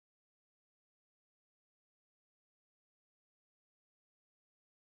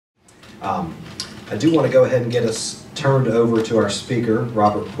I do want to go ahead and get us turned over to our speaker,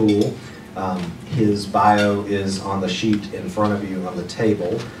 Robert Poole. His bio is on the sheet in front of you on the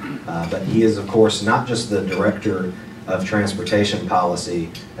table, but he is, of course, not just the Director of Transportation Policy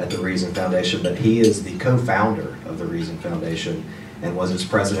at the Reason Foundation, but he is the co-founder of the Reason Foundation and was its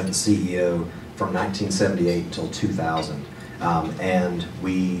president and CEO from 1978 until 2000. And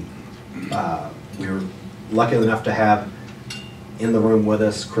we were lucky enough to have in the room with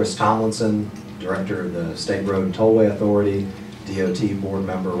us Chris Tomlinson, Director of the State Road and Tollway Authority, DOT Board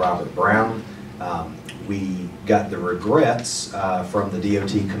Member Robert Brown. We got the regrets from the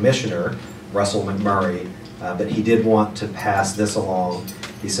DOT Commissioner, Russell McMurray, but he did want to pass this along.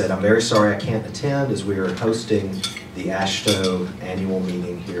 He said, "I'm very sorry I can't attend as we are hosting the AASHTO annual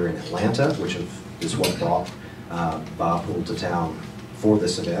meeting here in Atlanta," which is what brought Bob Poole to town for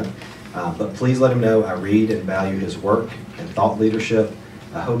this event. "But please let him know I read and value his work and thought leadership.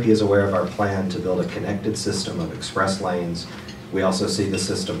 I hope he is aware of our plan to build a connected system of express lanes. We also see the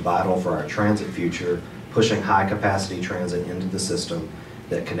system vital for our transit future, pushing high-capacity transit into the system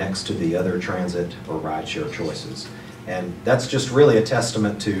that connects to the other transit or rideshare choices." And that's just really a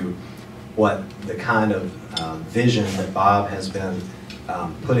testament to what the kind of vision that Bob has been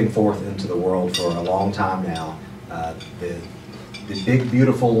putting forth into the world for a long time now. The big,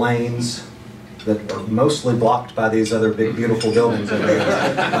 beautiful lanes that are mostly blocked by these other big, beautiful buildings over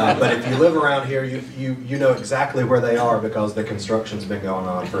there. But if you live around here, you know exactly where they are because the construction's been going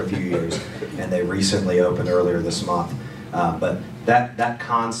on for a few years, and they recently opened earlier this month. But that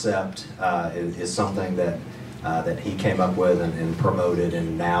concept is something that he came up with and promoted,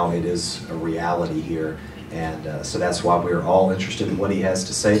 and now it is a reality here. And so that's why we're all interested in what he has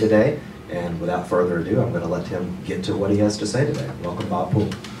to say today. And without further ado, I'm going to let him get to what he has to say today. Welcome, Bob Poole.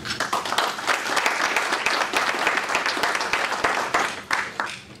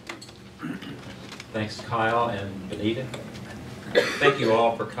 Thanks, Kyle and Benita. Thank you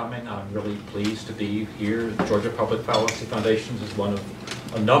all for coming. I'm really pleased to be here. The Georgia Public Policy Foundation is one of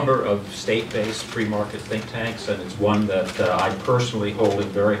a number of state-based free market think tanks, and it's one that I personally hold in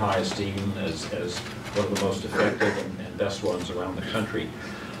very high esteem as one of the most effective and best ones around the country.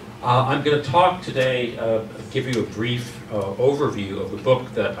 I'm going to talk today, give you a brief overview of the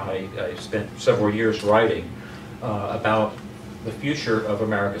book that I spent several years writing about the future of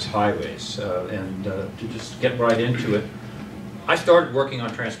America's highways. And to just get right into it, I started working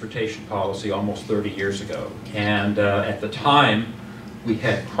on transportation policy almost 30 years ago. And at the time, we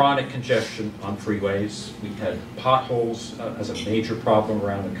had chronic congestion on freeways. We had potholes as a major problem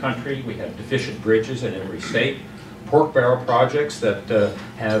around the country. We had deficient bridges in every state. Pork barrel projects that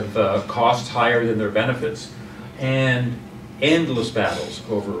have costs higher than their benefits, and endless battles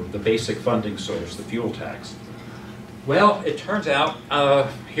over the basic funding source, the fuel tax. Well, it turns out,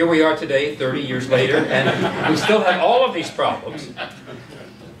 here we are today, 30 years later, and we still have all of these problems.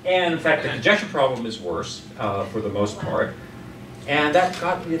 And in fact, the congestion problem is worse for the most part. And that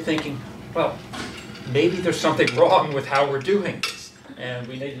got me thinking, well, maybe there's something wrong with how we're doing this. And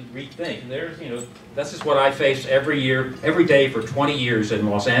we need to rethink. This is what I face every year, every day for 20 years in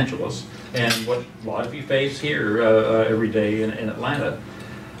Los Angeles, and what a lot of you face here every day in Atlanta.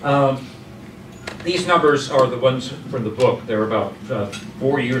 These numbers are the ones from the book. They're about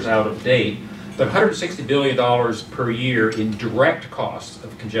 4 years out of date, but $160 billion per year in direct costs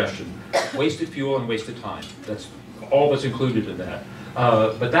of congestion, wasted fuel and wasted time. That's all that's included in that.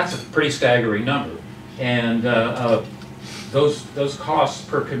 But that's a pretty staggering number. And those costs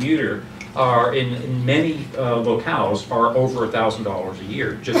per commuter are in many locales are over $1,000 a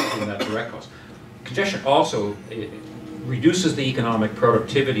year just in that direct cost. Congestion also reduces the economic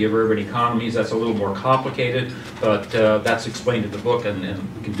productivity of urban economies. That's a little more complicated, but that's explained in the book, and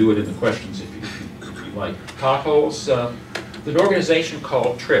we can do it in the questions if you like. Potholes. There's an organization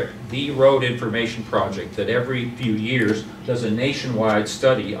called TRIP, the Road Information Project, that every few years does a nationwide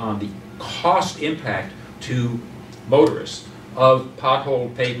study on the cost impact to motorists of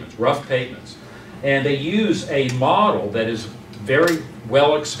potholed pavements, rough pavements. And they use a model that is very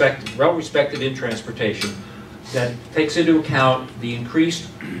well respected in transportation that takes into account the increased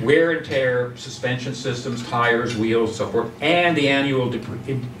wear and tear, suspension systems, tires, wheels, so forth, and the annual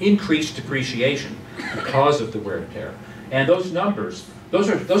increased depreciation because of the wear and tear. And those numbers, those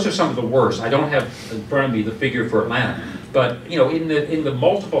are some of the worst. I don't have in front of me the figure for Atlanta, but in the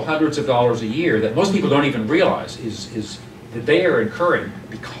multiple hundreds of dollars a year that most people don't even realize is that they are incurring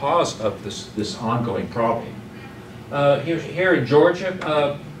because of this ongoing problem. Here in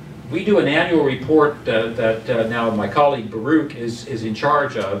Georgia, we do an annual report that now my colleague Baruch is in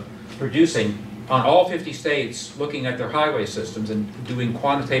charge of producing on all 50 states looking at their highway systems and doing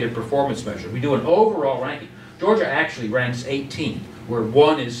quantitative performance measures. We do an overall ranking. Georgia actually ranks 18, where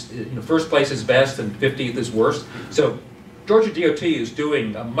 1 is, first place is best and 50th is worst. So Georgia DOT is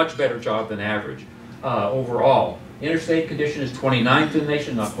doing a much better job than average overall. Interstate condition is 29th in the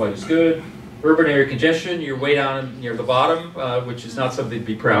nation, not quite as good. Urban area congestion, you're way down near the bottom, which is not something to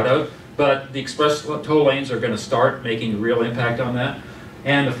be proud of. But the express toll lanes are going to start making a real impact on that.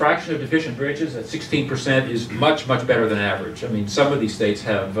 And the fraction of deficient bridges at 16% is much, much better than average. I mean, some of these states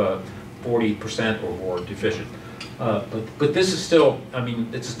have 40% or more deficient. But this is still, I mean,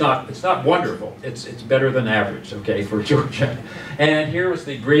 it's not wonderful. It's better than average, okay, for Georgia. And here was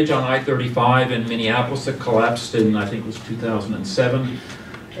the bridge on I-35 in Minneapolis that collapsed in, I think it was 2007.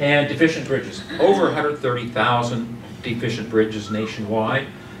 And deficient bridges, over 130,000 deficient bridges nationwide.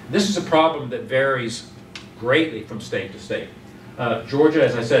 This is a problem that varies greatly from state to state. Georgia,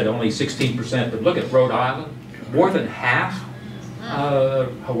 as I said, only 16%, but look at Rhode Island, more than half.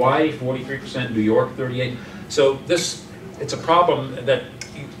 Hawaii, 43%, New York, 38%. So it's a problem that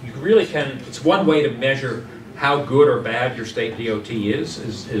you really can, it's one way to measure how good or bad your state DOT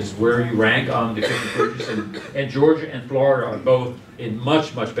is where you rank on deficient bridges. And Georgia and Florida are both in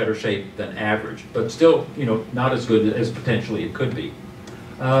much, much better shape than average, but still, not as good as potentially it could be.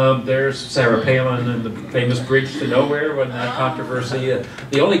 There's Sarah Palin and the famous bridge to nowhere when that controversy.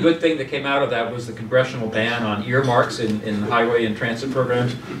 The only good thing that came out of that was the congressional ban on earmarks in highway and transit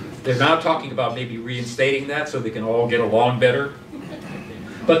programs. They're now talking about maybe reinstating that so they can all get along better.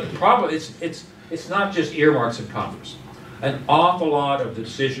 But the problem is, it's not just earmarks in Congress. An awful lot of the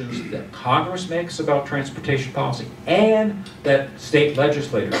decisions that Congress makes about transportation policy and that state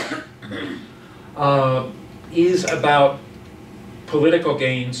legislators make is about political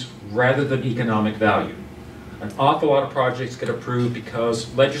gains rather than economic value. An awful lot of projects get approved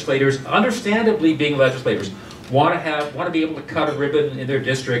because legislators, understandably being legislators, want to be able to cut a ribbon in their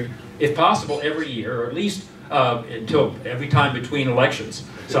district, if possible, every year, or at least until every time between elections.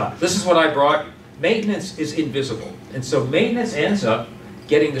 So this is what I brought. Maintenance is invisible, and so maintenance ends up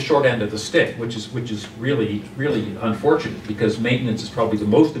getting the short end of the stick, which is really, really unfortunate, because maintenance is probably the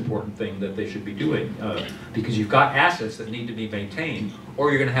most important thing that they should be doing, because you've got assets that need to be maintained, or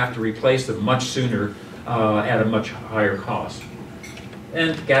you're going to have to replace them much sooner at a much higher cost.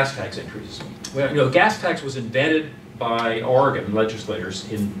 And gas tax increases. Well, gas tax was invented by Oregon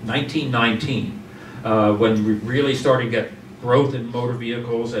legislators in 1919, when we really started to get growth in motor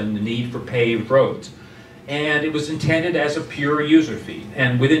vehicles and the need for paved roads. And it was intended as a pure user fee.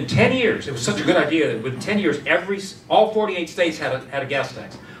 And within 10 years, it was such a good idea that within 10 years, all 48 states had a gas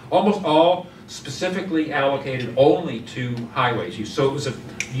tax. Almost all specifically allocated only to highways use. So it was a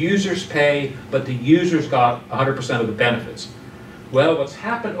user's pay, but the users got 100% of the benefits. Well, what's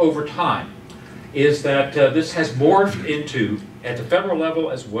happened over time is that this has morphed into, at the federal level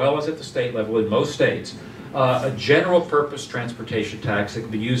as well as at the state level in most states, a general purpose transportation tax that can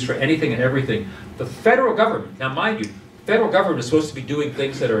be used for anything and everything. The federal government, now mind you, the federal government is supposed to be doing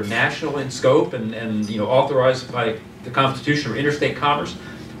things that are national in scope and authorized by the Constitution or interstate commerce.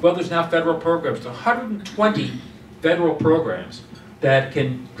 Well, there's now federal programs, 120 federal programs that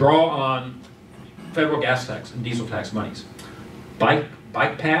can draw on federal gas tax and diesel tax monies. Bike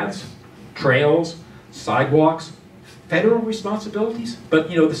paths, trails, sidewalks, federal responsibilities. But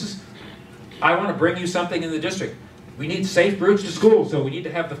this is, I want to bring you something in the district. We need safe routes to school, so we need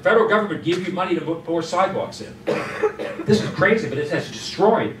to have the federal government give you money to put more sidewalks in. This is crazy, but it has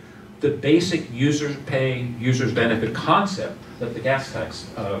destroyed the basic users pay, users benefit concept that the gas tax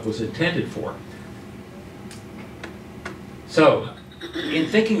was intended for. So, in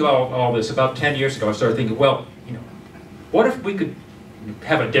thinking about all this, about 10 years ago, I started thinking, well, what if we could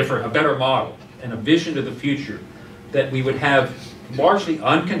have a better model and a vision of the future that we would have largely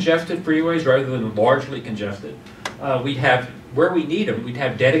uncongested freeways rather than largely congested. We'd have, where we need them, we'd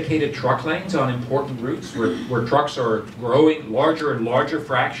have dedicated truck lanes on important routes where trucks are growing larger and larger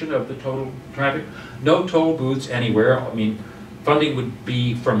fraction of the total traffic. No toll booths anywhere. I mean, funding would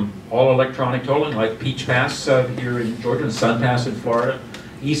be from all electronic tolling, like Peach Pass here in Georgia and Sun Pass in Florida,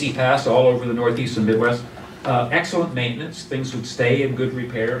 Easy Pass all over the Northeast and Midwest. Excellent maintenance. Things would stay in good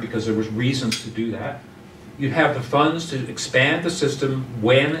repair because there was reasons to do that. You'd have the funds to expand the system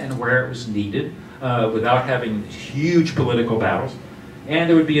when and where it was needed without having huge political battles. And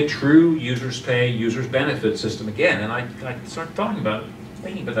there would be a true users pay, users benefit system again. And I started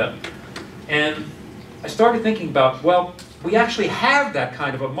thinking about that. And I started thinking about, well, we actually have that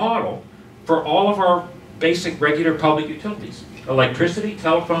kind of a model for all of our basic regular public utilities. Electricity,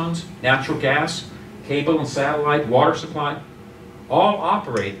 telephones, natural gas, cable and satellite, water supply, all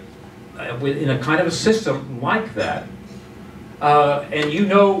operate in a kind of a system like that, and you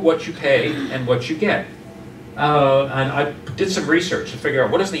know what you pay and what you get. And I did some research to figure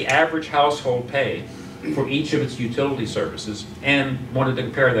out what does the average household pay for each of its utility services, and wanted to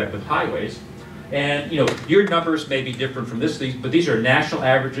compare that with highways. And your numbers may be different from this, but these are national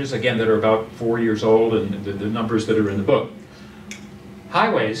averages, again, that are about 4 years old, and the numbers that are in the book.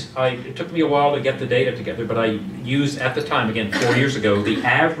 Highways, it took me a while to get the data together, but I used at the time, again, 4 years ago, the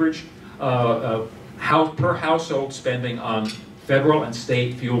average per household spending on federal and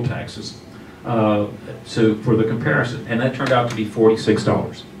state fuel taxes for the comparison, and that turned out to be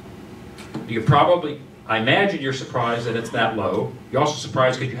 $46. I imagine you're surprised that it's that low. You're also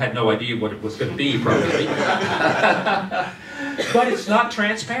surprised because you had no idea what it was going to be, probably. But it's not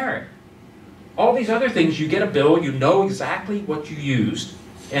transparent. All these other things, you get a bill, you know exactly what you used,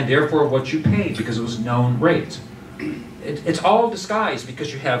 and therefore what you paid, because it was known rates. It's all disguised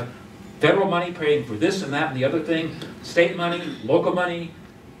because you have federal money paying for this and that and the other thing, state money, local money,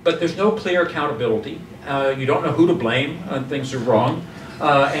 but there's no clear accountability. You don't know who to blame when things are wrong.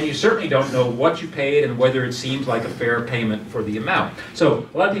 And you certainly don't know what you paid and whether it seems like a fair payment for the amount. So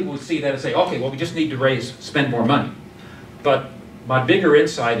a lot of people would see that and say, okay, well, we just need to spend more money. But my bigger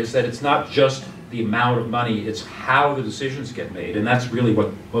insight is that it's not just the amount of money, it's how the decisions get made, and that's really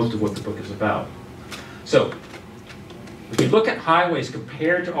what most of what the book is about. So if we look at highways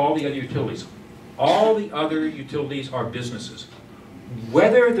compared to all the other utilities are businesses.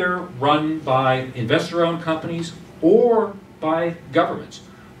 Whether they're run by investor-owned companies or by governments.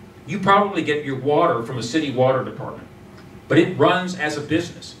 You probably get your water from a city water department, but it runs as a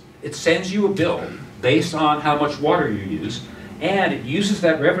business. It sends you a bill based on how much water you use, and it uses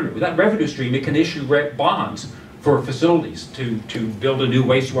that revenue. With that revenue stream, it can issue bonds for facilities to build a new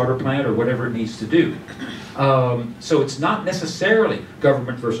wastewater plant or whatever it needs to do. So it's not necessarily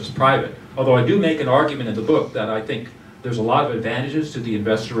government versus private, although I do make an argument in the book that I think there's a lot of advantages to the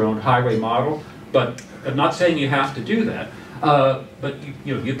investor-owned highway model, but I'm not saying you have to do that. But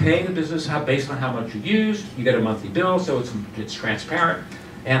you pay the business based on how much you used, you get a monthly bill, so it's transparent,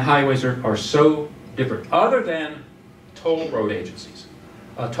 and highways are so different, other than toll road agencies.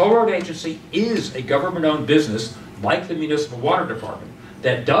 A toll road agency is a government-owned business, like the municipal water department,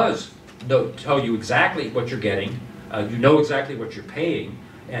 that does tell you exactly what you're getting, you know exactly what you're paying,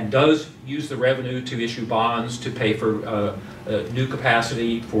 and does use the revenue to issue bonds to pay for new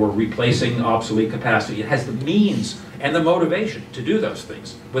capacity, for replacing obsolete capacity. It has the means and the motivation to do those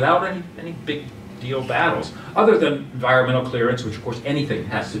things without any big deal battles, other than environmental clearance, which of course anything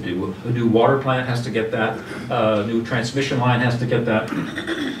has to do. A new water plant has to get that, a new transmission line has to get that.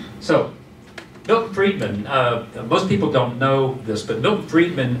 So, Milton Friedman, most people don't know this, but Milton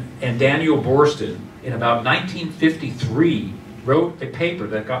Friedman and Daniel Borston in about 1953 wrote a paper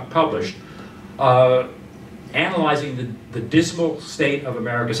that got published analyzing the dismal state of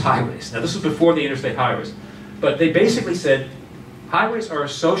America's highways. Now this was before the interstate highways, but they basically said highways are a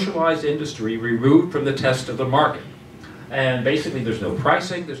socialized industry removed from the test of the market. And basically there's no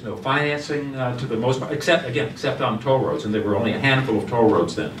pricing, there's no financing to the most part, except on toll roads, and there were only a handful of toll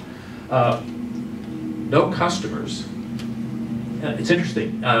roads then. No customers. It's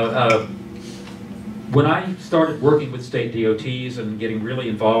interesting. When I started working with state DOTs and getting really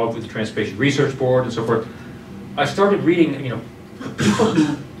involved with the Transportation Research Board and so forth, I started reading, people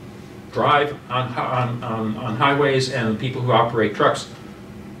who drive on highways and people who operate trucks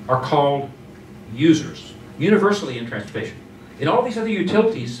are called users, universally in transportation. In all these other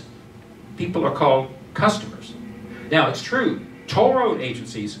utilities, people are called customers. Now, it's true, toll road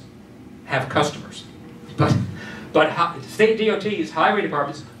agencies have customers, but state DOTs, highway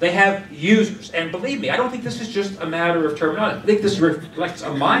departments, they have users. And believe me, I don't think this is just a matter of terminology. I think this reflects a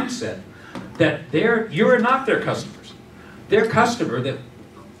mindset that you're not their customers. Their customer,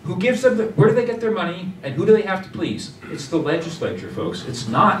 who gives them where do they get their money and who do they have to please? It's the legislature, folks. It's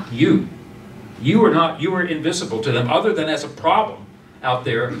not you. You are invisible to them, other than as a problem out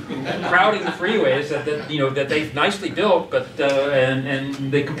there crowding the freeways that they've nicely built, but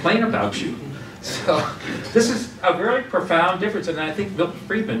and they complain about you. So this is a very profound difference, and I think Milton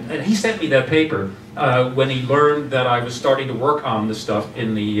Friedman, and he sent me that paper when he learned that I was starting to work on this stuff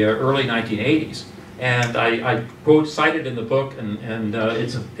in the early 1980s, and I quote cited in the book, and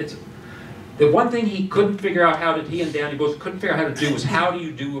it's the one thing he couldn't figure out he and Danny both couldn't figure out how to do was how do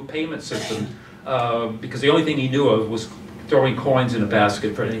you do a payment system, because the only thing he knew of was throwing coins in a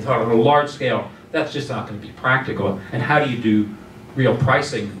basket, and he thought on a large scale that's just not going to be practical, and how do you do real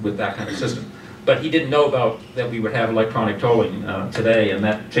pricing with that kind of system? But he didn't know about that we would have electronic tolling today, and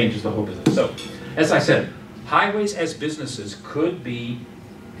that changes the whole business. So, as I said, highways as businesses could be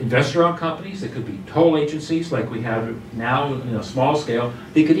investor-owned companies, they could be toll agencies like we have now in a small scale.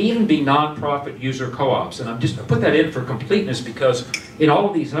 They could even be nonprofit user co-ops. And I put that in for completeness because in all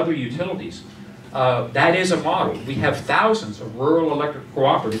of these other utilities, that is a model. We have thousands of rural electric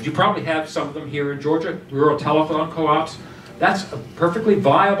cooperatives. You probably have some of them here in Georgia, rural telephone co-ops. That's a perfectly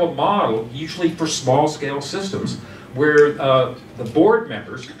viable model, usually for small-scale systems, where the board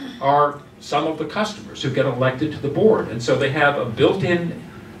members are some of the customers who get elected to the board. And so they have a built-in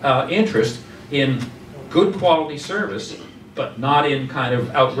interest in good quality service, but not in kind of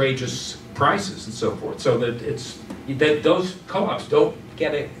outrageous prices and so forth. So that those co-ops don't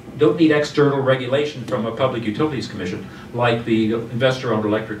need external regulation from a public utilities commission like the investor-owned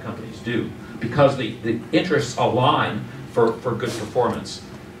electric companies do, because the interests align for good performance.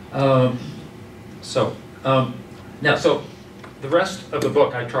 So the rest of the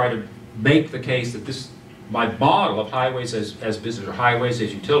book, I try to make the case that my model of highways as business, or highways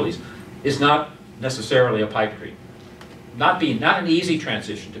as utilities, is not necessarily a pipe dream. Not an easy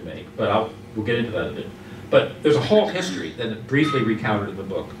transition to make, but we'll get into that a bit. But there's a whole history that is briefly recounted in the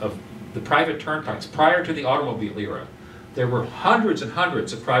book of the private turnpikes. Prior to the automobile era, there were hundreds and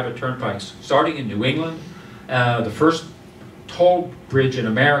hundreds of private turnpikes, starting in New England. The first toll bridge in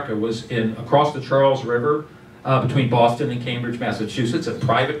America was across the Charles River between Boston and Cambridge, Massachusetts, a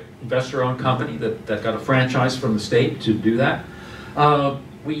private investor-owned company that got a franchise from the state to do that. And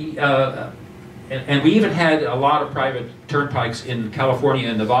we even had a lot of private turnpikes in California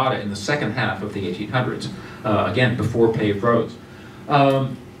and Nevada in the second half of the 1800s, again, before paved roads.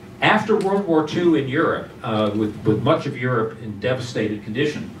 After World War II in Europe, with much of Europe in devastated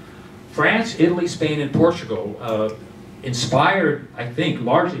condition, France, Italy, Spain, and Portugal, inspired, I think,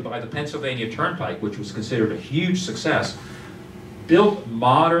 largely by the Pennsylvania Turnpike, which was considered a huge success, built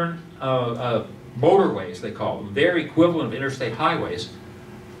modern motorways, they call them, their equivalent of interstate highways,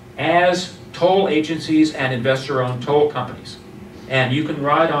 as toll agencies and investor-owned toll companies. And you can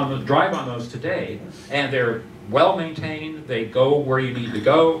drive on those today, and they're well-maintained, they go where you need to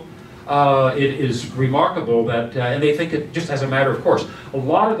go. It is remarkable that, and they think it just as a matter of course. A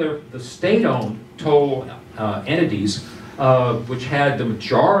lot of the state-owned toll entities, which had the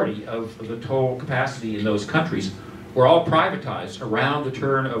majority of the toll capacity in those countries, were all privatized around the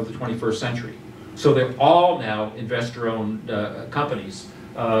turn of the 21st century. So they're all now investor-owned companies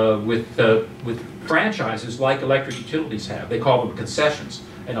with franchises like electric utilities have. They call them concessions,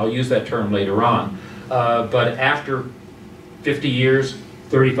 and I'll use that term later on. But after 50 years,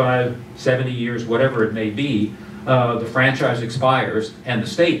 35, 70 years, whatever it may be, the franchise expires, and the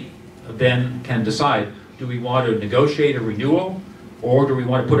state then can decide, do we want to negotiate a renewal, or do we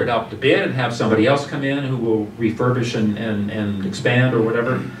want to put it out to bid and have somebody else come in who will refurbish and expand or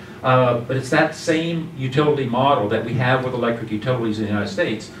whatever. But it's that same utility model that we have with electric utilities in the United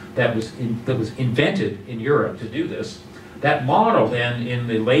States that was invented in Europe to do this. That model then in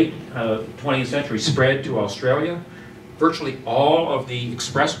the late 20th century spread to Australia. Virtually all of the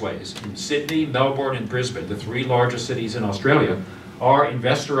expressways in Sydney, Melbourne, and Brisbane, the three largest cities in Australia, are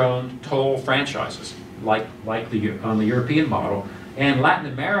investor-owned toll franchises, like on the European model. And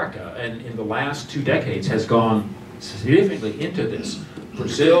Latin America, and in the last 2 decades, has gone significantly into this.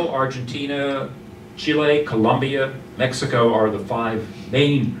 Brazil, Argentina, Chile, Colombia, Mexico are the 5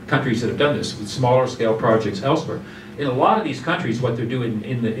 main countries that have done this, with smaller scale projects elsewhere. In a lot of these countries, what they're doing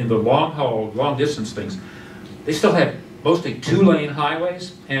in the long haul, long distance things, they still have mostly 2-lane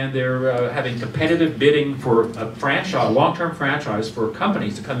highways, and they're having competitive bidding for a franchise, long-term franchise for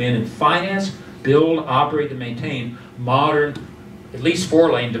companies to come in and finance, build, operate, and maintain modern, at least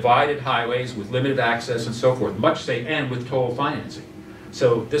 4-lane divided highways with limited access and so forth, much safe, and with toll financing.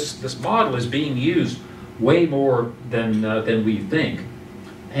 So this model is being used way more than we think.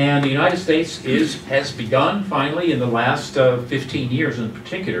 And the United States has begun, finally, in the last 15 years in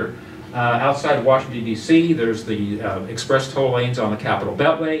particular. Outside of Washington, D.C., there's the express toll lanes on the Capitol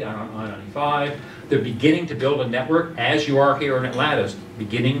Beltway, on I-95. They're beginning to build a network, as you are here in Atlanta,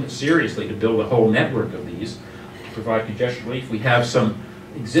 beginning seriously to build a whole network of these to provide congestion relief. We have some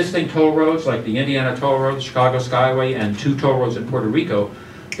existing toll roads, like the Indiana Toll Road, the Chicago Skyway, and 2 toll roads in Puerto Rico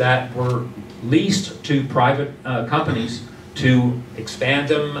that were leased to private companies to expand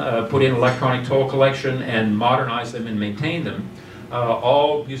them, put in electronic toll collection, and modernize them and maintain them.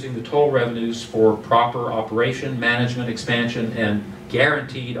 All using the toll revenues for proper operation, management, expansion, and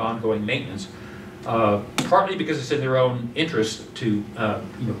guaranteed ongoing maintenance. Partly because it's in their own interest to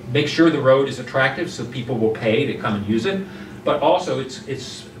make sure the road is attractive so people will pay to come and use it, but also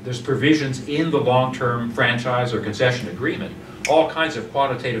there's provisions in the long-term franchise or concession agreement, all kinds of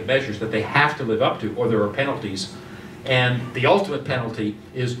quantitative measures that they have to live up to, or there are penalties. And the ultimate penalty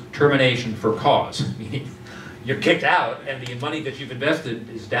is termination for cause. You're kicked out, and the money that you've invested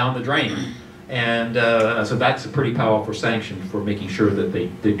is down the drain. And so that's a pretty powerful sanction for making sure that they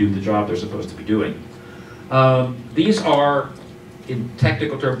do the job they're supposed to be doing. These are, in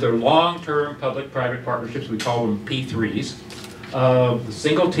technical terms, they're long-term public-private partnerships. We call them P3s. The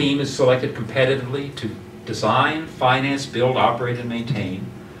single team is selected competitively to design, finance, build, operate, and maintain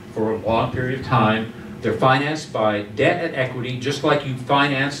for a long period of time. They're financed by debt and equity, just like you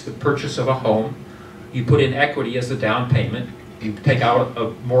finance the purchase of a home. You put in equity as the down payment. You take out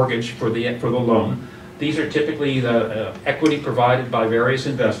a mortgage for the loan. These are typically the equity provided by various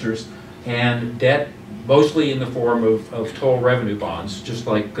investors, and debt mostly in the form of toll revenue bonds, just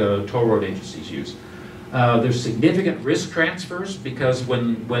like toll road agencies use. There's significant risk transfers because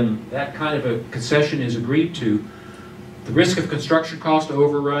when that kind of a concession is agreed to, the risk of construction cost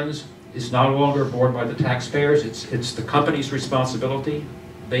overruns is no longer borne by the taxpayers. It's the company's responsibility.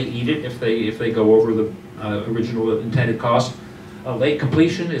 They eat it if they go over the original intended cost. Late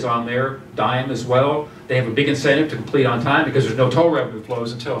completion is on their dime as well. They have a big incentive to complete on time because there's no toll revenue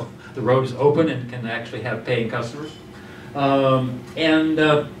flows until the road is open and can actually have paying customers.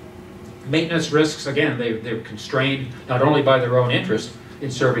 Maintenance risks, again, they're constrained not only by their own interest in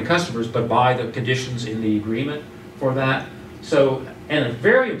serving customers, but by the conditions in the agreement for that. So, and a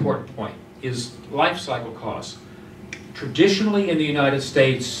very important point is life cycle costs. Traditionally in the United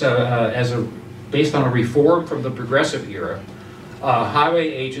States, based on a reform from the progressive era, highway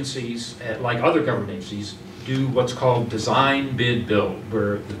agencies, like other government agencies, do what's called design, bid, build,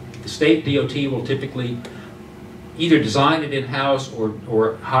 where the state DOT will typically either design it in-house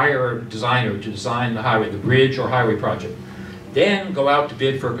or hire a designer to design the highway, the bridge or highway project. Then go out to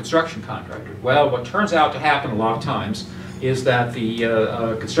bid for a construction contractor. Well, what turns out to happen a lot of times is that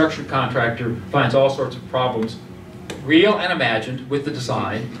the construction contractor finds all sorts of problems, real and imagined, with the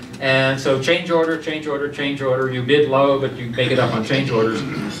design. And so change order, change order, change order. You bid low, but you make it up on change orders.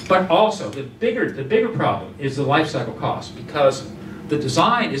 But also, the bigger problem is the life cycle cost, because the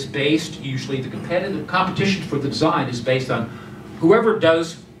design is based, usually the competitive competition for the design is based on whoever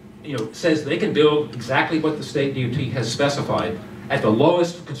does, says they can build exactly what the state DOT has specified at the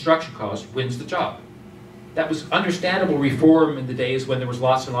lowest construction cost wins the job. That was understandable reform in the days when there was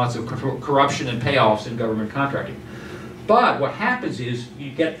lots and lots of corruption and payoffs in government contracting. But what happens is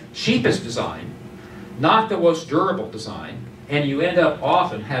you get cheapest design, not the most durable design, and you end up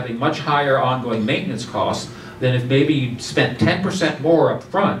often having much higher ongoing maintenance costs than if maybe you spent 10% more up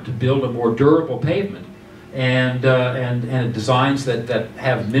front to build a more durable pavement and designs that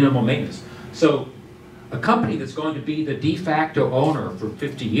have minimal maintenance. So a company that's going to be the de facto owner for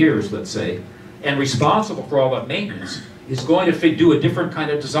 50 years, let's say, and responsible for all that maintenance is going to do a different kind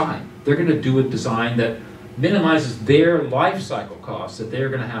of design. They're going to do a design that minimizes their life cycle costs that they're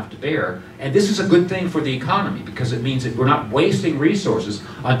going to have to bear. And this is a good thing for the economy because it means that we're not wasting resources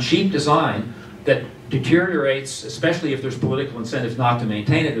on cheap design that deteriorates, especially if there's political incentives not to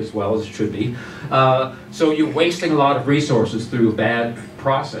maintain it as well as it should be. So you're wasting a lot of resources through a bad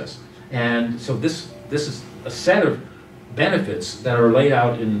process. And so this is a set of benefits that are laid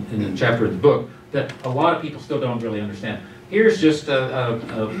out in the chapter of the book that a lot of people still don't really understand. Here's just,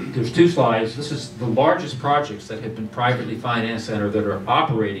 there's two slides. This is the largest projects that have been privately financed and that are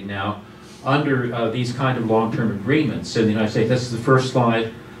operating now under these kind of long-term agreements in the United States. This is the first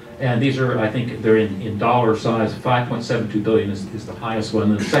slide. And these are, I think, they're in dollar size. 5.72 billion is the highest one.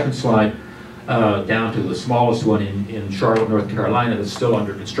 And the second slide, down to the smallest one in Charlotte, North Carolina, that's still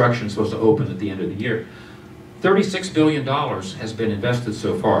under construction, supposed to open at the end of the year. $36 billion has been invested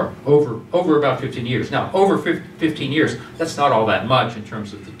so far, over about 15 years. Now, over 15 years, that's not all that much in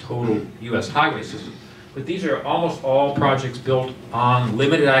terms of the total U.S. highway system. But these are almost all projects built on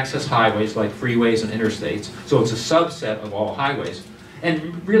limited access highways like freeways and interstates. So it's a subset of all highways.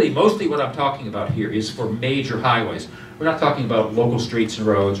 And really, mostly what I'm talking about here is for major highways. We're not talking about local streets and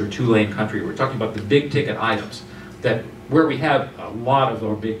roads or two-lane country. We're talking about the big-ticket items where we have a lot of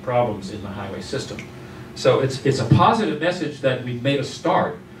our big problems in the highway system. So it's a positive message that we've made a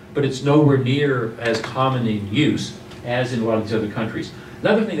start, but it's nowhere near as common in use as in a lot of these other countries.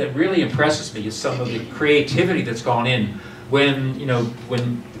 Another thing that really impresses me is some of the creativity that's gone in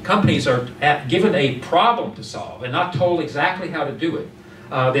when companies are given a problem to solve and not told exactly how to do it.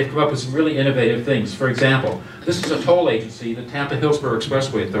 They've come up with some really innovative things. For example, this is a toll agency, the Tampa-Hillsborough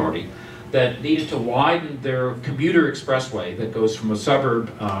Expressway Authority, that needed to widen their commuter expressway that goes from a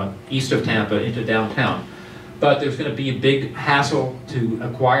suburb east of Tampa into downtown. But there's going to be a big hassle to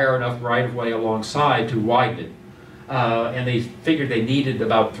acquire enough right-of-way alongside to widen it. and they figured they needed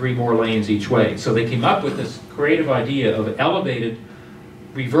about 3 more lanes each way. So they came up with this creative idea of elevated,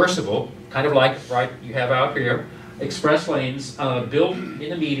 reversible, kind of like you have out here, express lanes built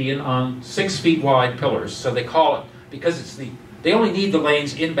in a median on 6 feet wide pillars. So they call it, because they only need the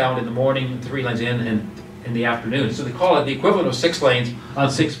lanes inbound in the morning, 3 lanes in, and in the afternoon. So they call it the equivalent of 6 lanes on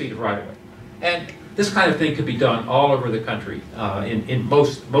 6 feet of right-of-way. And this kind of thing could be done all over the country, in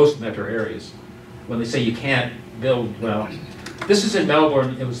most metro areas. When they say you can't build, well, this is in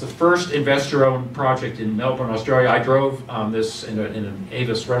Melbourne. It was the first investor-owned project in Melbourne, Australia. I drove this in an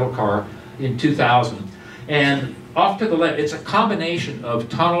Avis rental car in 2000. And off to the left, it's a combination of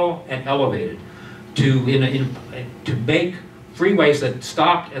tunnel and elevated to make freeways that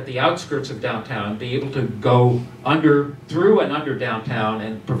stopped at the outskirts of downtown be able to go through and under downtown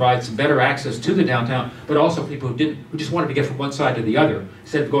and provide some better access to the downtown, but also people who just wanted to get from one side to the other.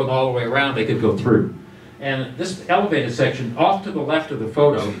 Instead of going all the way around, they could go through. And this elevated section, off to the left of the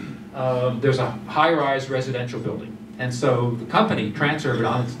photo, there's a high-rise residential building. And so the company, Transurban,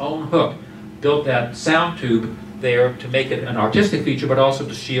 on its own hook, built that sound tube there to make it an artistic feature, but also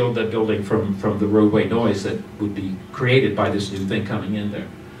to shield that building from the roadway noise that would be created by this new thing coming in there.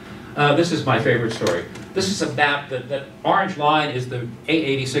 This is my favorite story. This is a map. That orange line is the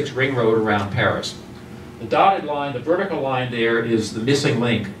 886 ring road around Paris. The dotted line, the vertical line there, is the missing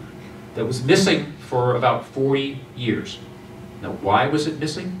link that was missing for about 40 years. Now, why was it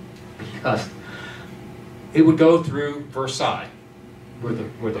missing? Because it would go through Versailles,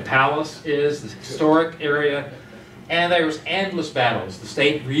 where the palace is, the historic area, and there was endless battles. The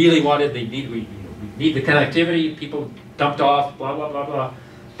state really wanted, we need the connectivity, people dumped off, blah, blah, blah, blah,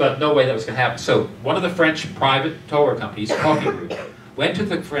 but no way that was going to happen. So one of the French private toller companies, Coffee Group, went to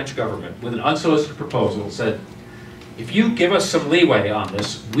the French government with an unsolicited proposal and said, if you give us some leeway on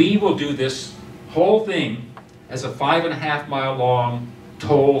this, we will do this whole thing as a 5.5-mile long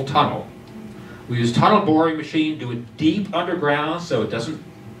toll tunnel. We use tunnel boring machine, do it deep underground so it doesn't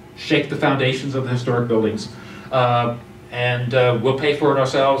shake the foundations of the historic buildings. And we'll pay for it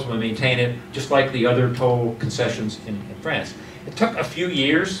ourselves, we'll maintain it, just like the other toll concessions in France. It took a few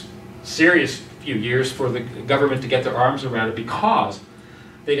years, serious few years, for the government to get their arms around it because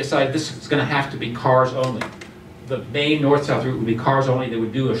they decided this is going to have to be cars only. The main north-south route would be cars only. They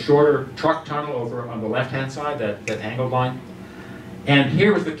would do a shorter truck tunnel over on the left-hand side, that angled line. And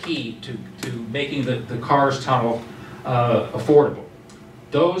here was the key to making the cars tunnel affordable.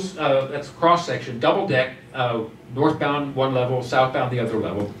 That's cross-section, double-deck, northbound one level, southbound the other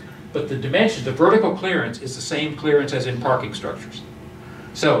level. But the dimensions, the vertical clearance is the same clearance as in parking structures.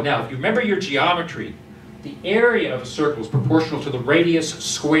 So now, if you remember your geometry, the area of a circle is proportional to the radius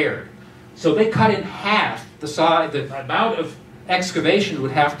squared. So they cut in half the amount of excavation it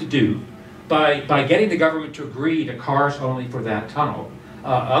would have to do by getting the government to agree to cars only for that tunnel.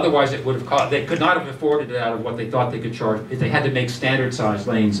 Otherwise, it would have cost, they could not have afforded it out of what they thought they could charge if they had to make standard size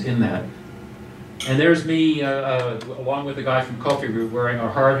lanes in that. And there's me, along with the guy from Coffee Group, wearing our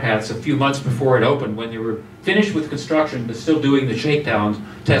hard hats a few months before it opened, when they were finished with construction, but still doing the shakedown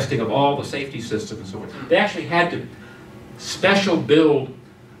testing of all the safety systems and so forth. They actually had to special build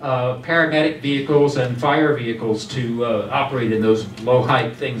paramedic vehicles and fire vehicles to operate in those low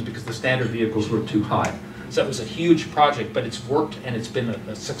height things because the standard vehicles were too high. So it was a huge project, but it's worked and it's been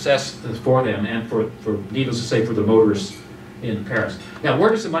a success for them and for needless to say, for the motorists in Paris. Now,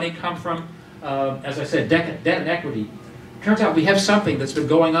 where does the money come from? As I said, debt and equity. Turns out we have something that's been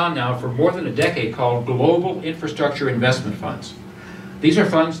going on now for more than a decade called Global Infrastructure Investment Funds. These are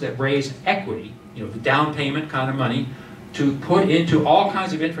funds that raise equity, the down payment kind of money, to put into all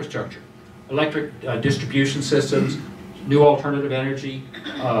kinds of infrastructure. Electric distribution systems, new alternative energy,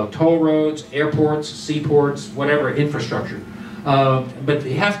 toll roads, airports, seaports, whatever, infrastructure. But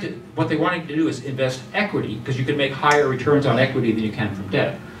they have to, what they want to do is invest equity, because you can make higher returns on equity than you can from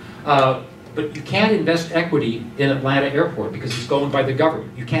debt. But you can't invest equity in Atlanta Airport because it's owned by the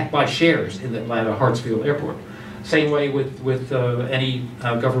government. You can't buy shares in the Atlanta Hartsfield Airport. Same way with any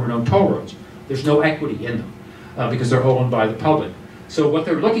government-owned toll roads. There's no equity in them because they're owned by the public. So what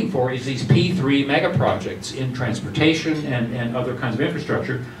they're looking for is these P3 mega projects in transportation and other kinds of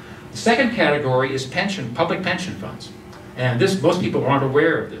infrastructure. The second category is public pension funds. And most people aren't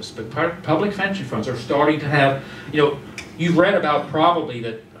aware of this, but public pension funds are starting to have, you've read about probably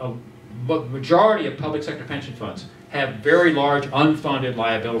that a majority of public sector pension funds have very large unfunded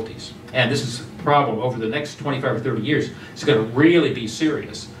liabilities. And this is a problem over the next 25 or 30 years. It's going to really be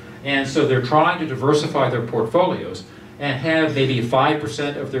serious. And so they're trying to diversify their portfolios and have maybe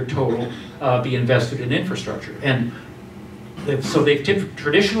 5% of their total be invested in infrastructure. And so they've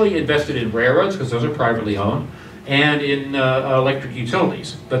traditionally invested in railroads because those are privately owned, and in electric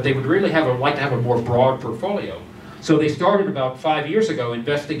utilities. But they would really like to have a more broad portfolio. So they started about 5 years ago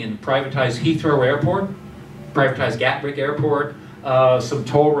investing in privatized Heathrow Airport, privatized Gatwick Airport, some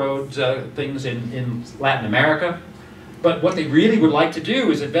toll roads, things in Latin America. But what they really would like to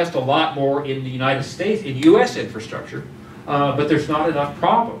do is invest a lot more in the United States, in U.S. infrastructure, but there's not enough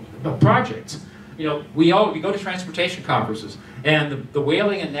projects. You know, we go to transportation conferences, and the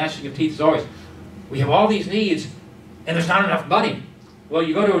wailing and gnashing of teeth is always, we have all these needs, and there's not enough money. Well,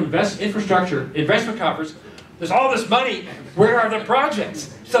 you go to infrastructure investment conference, there's all this money, where are the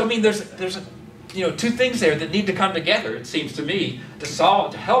projects? So I mean, there's two things there that need to come together, it seems to me,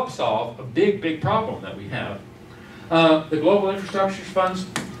 to help solve a big problem that we have. The global infrastructure funds,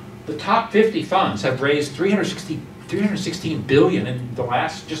 the top 50 funds have raised $316 billion in the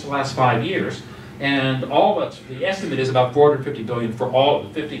last 5 years, and the estimate is about $450 billion for all the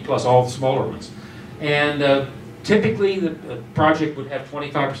 50 plus all the smaller ones. And typically the project would have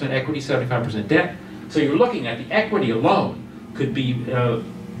 25% equity, 75% debt. So you're looking at the equity alone could be the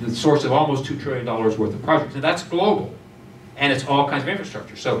source of almost $2 trillion worth of projects, and that's global, and it's all kinds of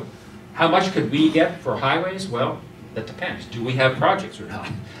infrastructure. So how much could we get for highways? Well, that depends. Do we have projects or not?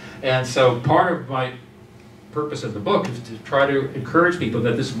 And so part of my purpose of the book is to try to encourage people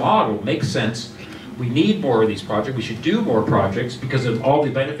that this model makes sense. We need more of these projects. We should do more projects because of all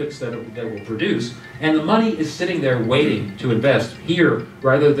the benefits that it will produce. And the money is sitting there waiting to invest here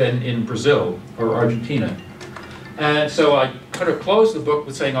rather than in Brazil or Argentina. And so I kind of close the book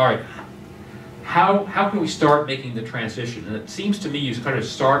with saying, all right, how can we start making the transition? And it seems to me you kind of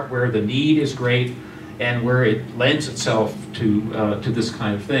start where the need is great and where it lends itself to this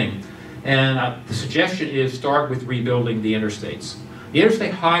kind of thing. And the suggestion is start with rebuilding the interstates. The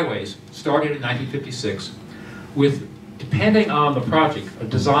interstate highways started in 1956 with, depending on the project, a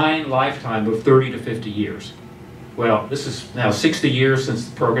design lifetime of 30 to 50 years. Well, this is now 60 years since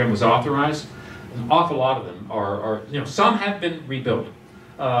the program was authorized. An awful lot of them are some have been rebuilt,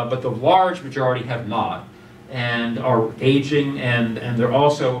 but the large majority have not, and are aging, and they're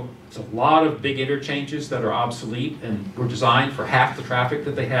also, there's a lot of big interchanges that are obsolete and were designed for half the traffic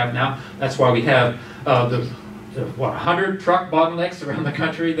that they have now. That's why we have 100 truck bottlenecks around the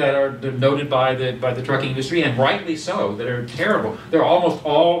country that are noted by the trucking industry, and rightly so, that are terrible. They're almost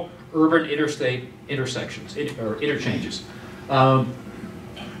all urban interstate intersections, or interchanges.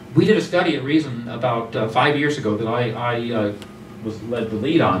 We did a study at Reason about 5 years ago that I was led the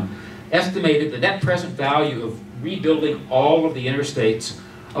lead on, estimated the net present value of rebuilding all of the interstates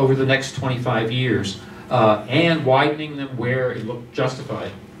over the next 25 years and widening them where it looked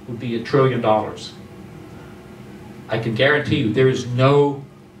justified would be $1 trillion. I can guarantee you there is no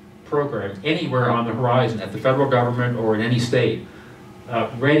program anywhere on the horizon at the federal government or in any state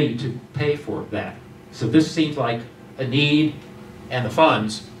ready to pay for that. So this seems like a need, and the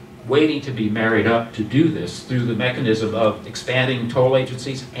funds waiting to be married up to do this through the mechanism of expanding toll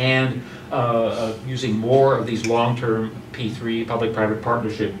agencies and using more of these long-term P3, public-private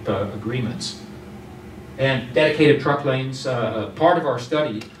partnership agreements. And dedicated truck lanes, part of our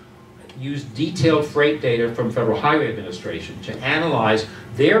study used detailed freight data from Federal Highway Administration to analyze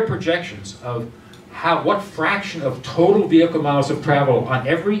their projections of what fraction of total vehicle miles of travel on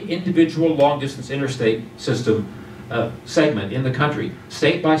every individual long-distance interstate system segment in the country,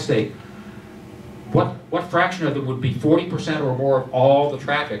 state by state, what fraction of them would be 40% or more of all the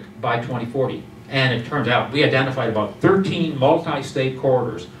traffic by 2040. And it turns out we identified about 13 multi-state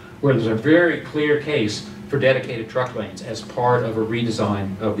corridors where there's a very clear case for dedicated truck lanes as part of a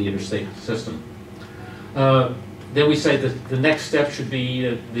redesign of the interstate system. Then we say that the next step should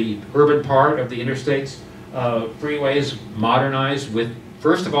be the urban part of the interstates, freeways modernized with,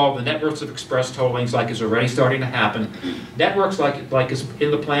 first of all, the networks of express toll lanes like is already starting to happen. Networks like is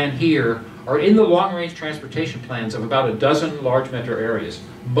in the plan here are in the long-range transportation plans of about a dozen large metro areas,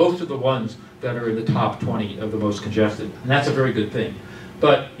 most of the ones that are in the top 20 of the most congested. And that's a very good thing.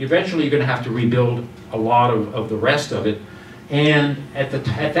 But eventually you're going to have to rebuild a lot of the rest of it. And at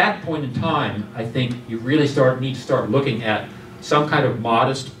that point in time, I think you really need to start looking at some kind of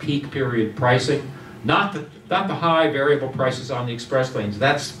modest peak period pricing, not the high variable prices on the express lanes.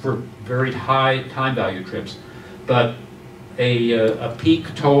 That's for very high time value trips. But a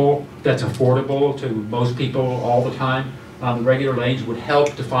peak toll that's affordable to most people all the time on the regular lanes would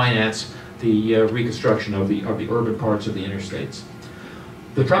help to finance the reconstruction of the urban parts of the interstates.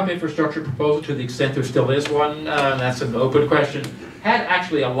 The Trump infrastructure proposal, to the extent there still is one, that's an open question, had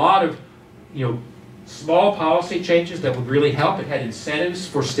actually a lot of small policy changes that would really help. It had incentives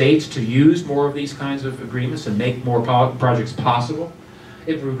for states to use more of these kinds of agreements and make more projects possible.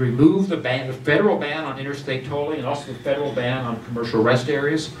 It would remove the federal ban on interstate tolling and also the federal ban on commercial rest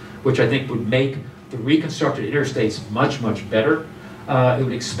areas, which I think would make the reconstructed interstates much, much better. It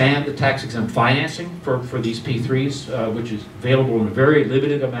would expand the tax-exempt financing for these P3s, which is available in a very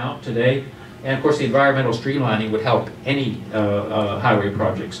limited amount today. And of course, the environmental streamlining would help any highway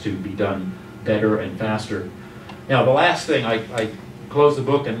projects to be done better and faster. Now, the last thing, I close the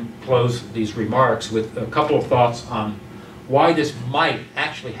book and close these remarks with a couple of thoughts on why this might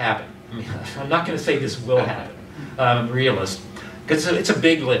actually happen. I mean, I'm not going to say this will happen. I'm a realist. Because it's a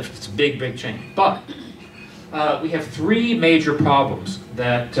big lift. It's a big, big change. But we have three major problems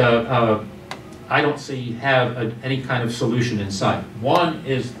that I don't see have any kind of solution in sight. One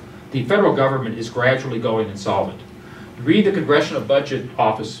is the federal government is gradually going insolvent. Read the Congressional Budget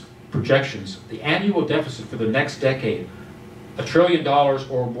Office projections. The annual deficit for the next decade, $1 trillion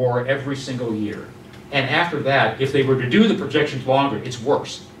or more every single year. And after that, if they were to do the projections longer, it's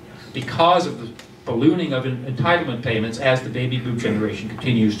worse because of the ballooning of entitlement payments as the baby boom generation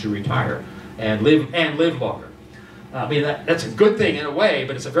continues to retire and live longer. I mean, that's a good thing in a way,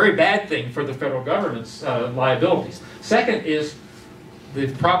 but it's a very bad thing for the federal government's liabilities. Second is the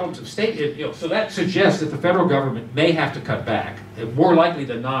problems of state, so that suggests that the federal government may have to cut back. And more likely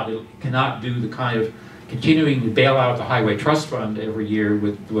than not, it cannot do the kind of continuing to bail out the Highway Trust Fund every year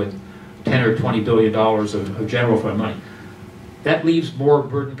with 10 or $20 billion of general fund money. That leaves more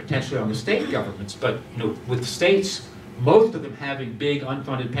burden potentially on the state governments, but with states, most of them having big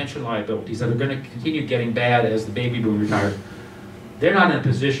unfunded pension liabilities that are going to continue getting bad as the baby boom retires, they're not in a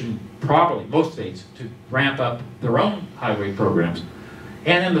position, probably, most states, to ramp up their own highway programs.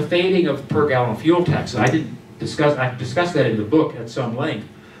 And then the fading of per gallon fuel taxes. I discussed that in the book at some length.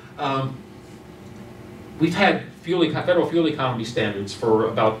 We've had federal fuel economy standards for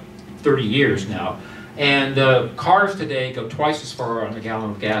about 30 years now, and cars today go twice as far on a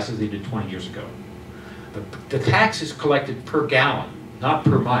gallon of gas as they did 20 years ago. The tax is collected per gallon, not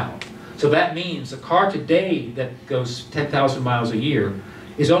per mile. So that means a car today that goes 10,000 miles a year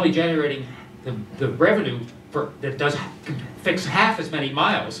is only generating the revenue that can fix half as many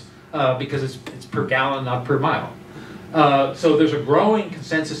miles because it's per gallon, not per mile. So there's a growing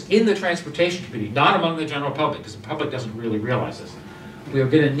consensus in the transportation community, not among the general public, because the public doesn't really realize this. We are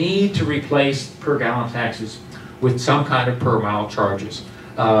going to need to replace per gallon taxes with some kind of per mile charges.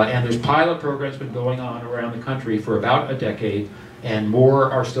 And there's pilot programs been going on around the country for about a decade, and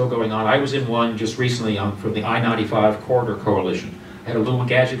more are still going on. I was in one just recently from the I-95 Corridor Coalition. I had a little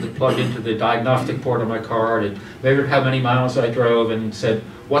gadget that plugged into the diagnostic port on my car and it measured how many miles I drove and said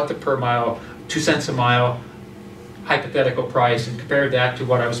what the per mile, 2 cents a mile, hypothetical price, and compared that to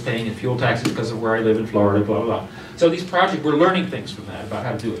what I was paying in fuel taxes because of where I live in Florida, blah, blah, blah. So these projects, we're learning things from that about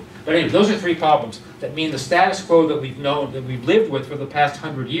how to do it. But anyway, those are three problems that mean the status quo that we've known, that we've lived with for the past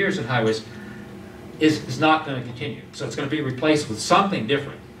 100 years in highways is not going to continue. So it's going to be replaced with something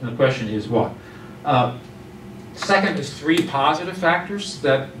different. And the question is what? Second is three positive factors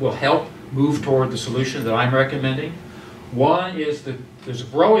that will help move toward the solution that I'm recommending. One is that there's a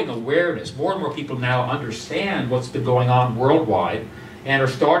growing awareness. More and more people now understand what's been going on worldwide and are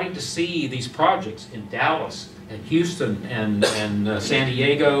starting to see these projects in Dallas and Houston and San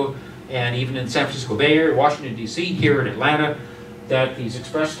Diego and even in San Francisco Bay Area, Washington, D.C., here in Atlanta, that these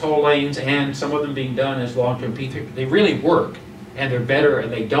express toll lanes and some of them being done as long-term P3, they really work and they're better,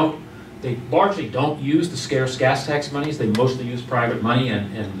 and they largely don't use the scarce gas tax monies. They mostly use private money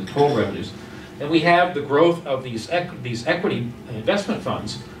and the toll revenues. And we have the growth of these equity investment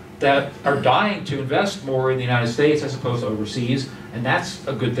funds that are dying to invest more in the United States as opposed to overseas, and that's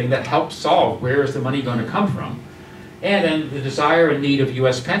a good thing that helps solve where is the money going to come from. And then the desire and need of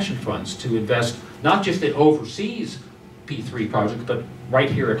U.S. pension funds to invest not just in overseas P3 projects, but right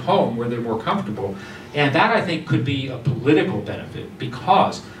here at home where they're more comfortable. And that, I think, could be a political benefit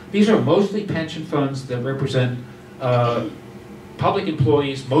because these are mostly pension funds that represent public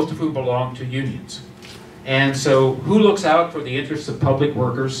employees, most of whom belong to unions. And so who looks out for the interests of public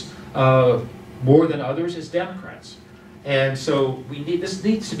workers more than others is Democrats. And so this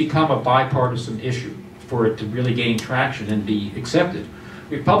needs to become a bipartisan issue for it to really gain traction and be accepted.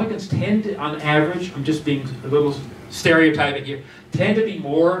 Republicans tend to, on average, I'm just being a little stereotyping here, tend to be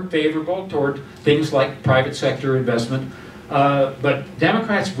more favorable toward things like private sector investment. But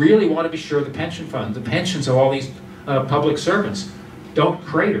Democrats really want to be sure the pension fund, the pensions of all these public servants don't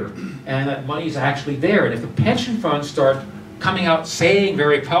crater and that money's actually there. And if the pension funds start coming out saying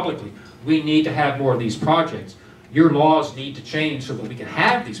very publicly, we need to have more of these projects, your laws need to change so that we can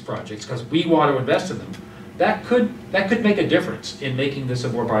have these projects because we want to invest in them, that could make a difference in making this a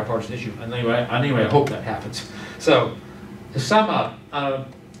more bipartisan issue. And anyway, I hope that happens. So To sum up,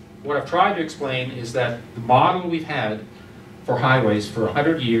 what I've tried to explain is that the model we've had for highways for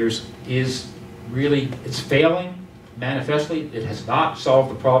 100 years is really, it's failing manifestly. It has not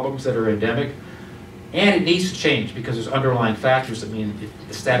solved the problems that are endemic, and it needs to change because there's underlying factors that mean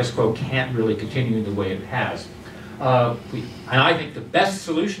the status quo can't really continue in the way it has. And I think the best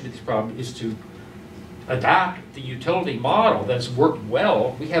solution to this problem is to adapt the utility model that's worked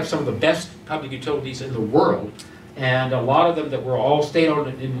well. We have some of the best public utilities in the world, and a lot of them that were all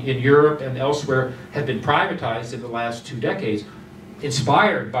state-owned in Europe and elsewhere have been privatized in the last 2 decades,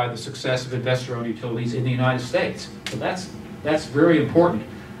 inspired by the success of investor-owned utilities in the United States. So that's very important.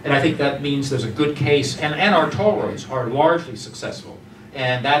 And I think that means there's a good case, and our toll roads are largely successful.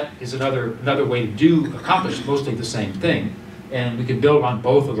 And that is another way to accomplish mostly the same thing. And we can build on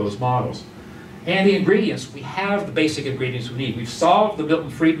both of those models. And the ingredients, we have the basic ingredients we need. We've solved the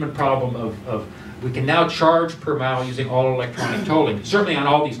Milton Friedman problem of we can now charge per mile using all electronic tolling, certainly on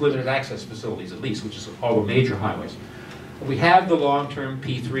all these limited access facilities at least, which is all the major highways. We have the long-term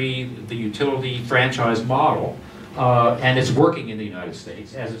P3, the utility franchise model, and it's working in the United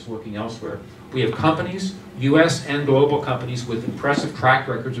States as it's working elsewhere. We have companies, US and global companies, with impressive track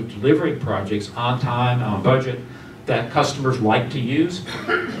records of delivering projects on time, on budget, that customers like to use.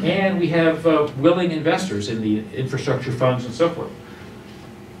 And we have willing investors in the infrastructure funds and so forth.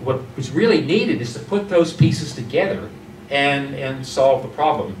 What is really needed is to put those pieces together and solve the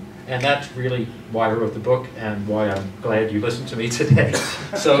problem. And that's really why I wrote the book and why I'm glad you listened to me today.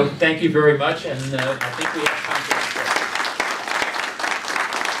 So thank you very much, and I think we have time for questions.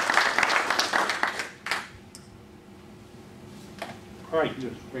 All right,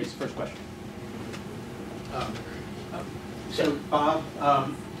 you raise the first question. So Bob,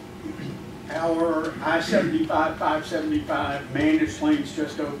 our I-75, 575 managed lanes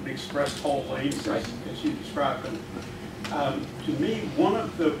just opened, express toll lanes, as you described them. To me, one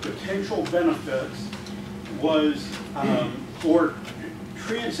of the potential benefits was for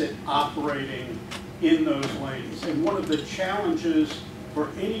transit operating in those lanes. And one of the challenges for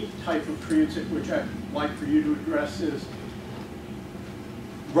any type of transit, which I'd like for you to address, is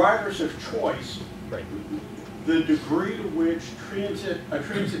drivers of choice. Right. The degree to which a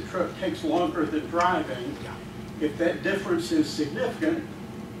transit truck takes longer than driving, if that difference is significant,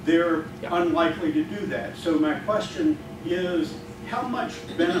 they're unlikely to do that. So my question is, how much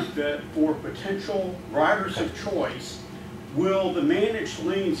benefit for potential drivers of choice will the managed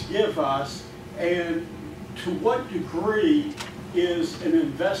lanes give us, and to what degree is an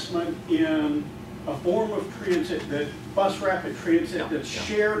investment in a form of transit, that bus rapid transit, that's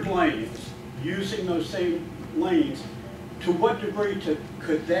shared lanes, using those same lanes, to what degree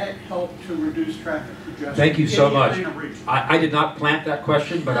could that help to reduce traffic congestion? Thank you so much. Region? I did not plant that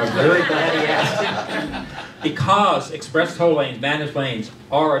question, but I'm very glad he asked it. Because express toll lanes, managed lanes,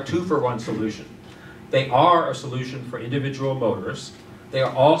 are a 2-for-1 solution. They are a solution for individual motorists. They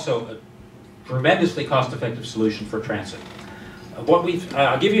are also a tremendously cost-effective solution for transit.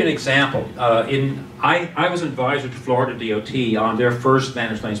 I'll give you an example. I was an advisor to Florida DOT on their first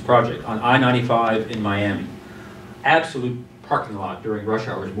managed lanes project on I-95 in Miami. Absolute parking lot during rush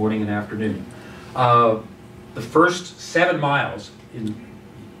hours, morning and afternoon. The first 7 miles in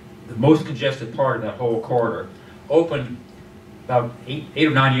the most congested part of that whole corridor opened about 8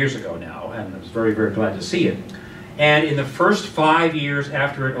 or 9 years ago now, and I was very, very glad to see it. And in the first 5 years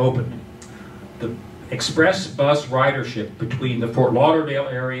after it opened, the express bus ridership between the Fort Lauderdale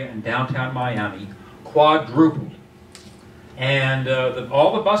area and downtown Miami quadrupled. And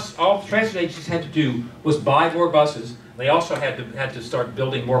all the transit agencies had to do was buy more buses. They also had to start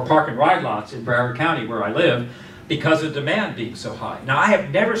building more park and ride lots in Broward County, where I live, because of demand being so high. Now, I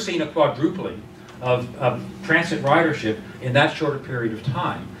have never seen a quadrupling of transit ridership in that short a period of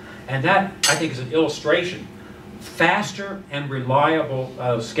time. And that, I think, is an illustration. Faster and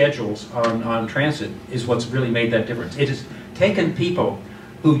reliable schedules on transit is what's really made that difference. It has taken people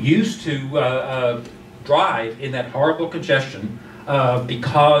who used to drive in that horrible congestion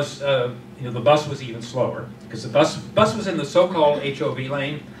because the bus was even slower, because the bus was in the so-called HOV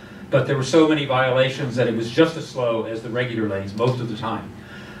lane, but there were so many violations that it was just as slow as the regular lanes most of the time.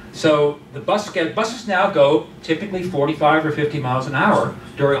 So the buses now go typically 45 or 50 miles an hour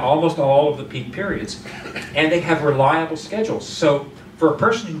during almost all of the peak periods, and they have reliable schedules. So for a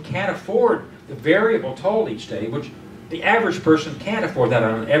person who can't afford the variable toll each day, which the average person can't afford that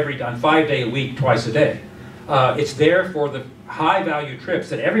on 5 day a week, twice a day, it's there for the high-value trips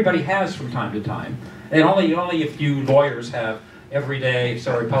that everybody has from time to time, and only a few lawyers have every day.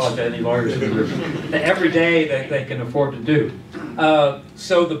 Sorry, apologize to any lawyers in the room. Every day that they can afford to do.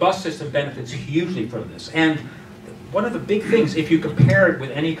 So the bus system benefits hugely from this. And one of the big things, if you compare it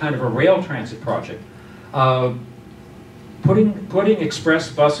with any kind of a rail transit project, putting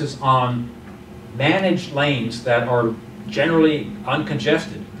express buses on managed lanes that are generally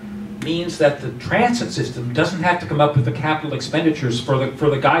uncongested means that the transit system doesn't have to come up with the capital expenditures for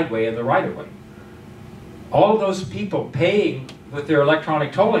the guideway and the right-of-way. All of those people paying with their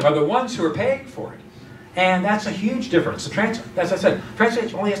electronic tolling are the ones who are paying for it. And that's a huge difference. The transit, as I said,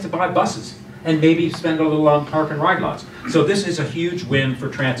 transit only has to buy buses and maybe spend a little on park and ride lots. So this is a huge win for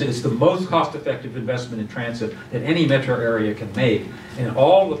transit. It's the most cost-effective investment in transit that any metro area can make. And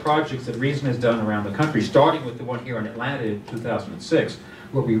all the projects that Reason has done around the country, starting with the one here in Atlanta in 2006,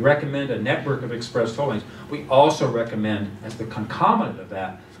 where we recommend a network of express tollings, we also recommend, as the concomitant of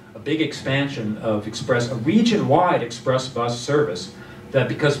that, a big expansion of a region-wide express bus service, that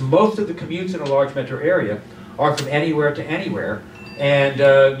because most of the commutes in a large metro area are from anywhere to anywhere,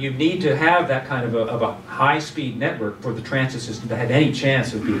 and you need to have that kind of a high-speed network for the transit system to have any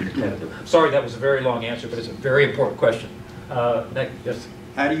chance of being competitive. Sorry, that was a very long answer, but it's a very important question. Next, yes.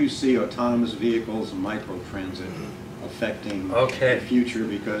 How do you see autonomous vehicles and microtransit affecting the future,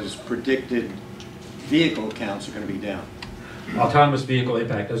 because predicted vehicle counts are going to be down? Autonomous vehicle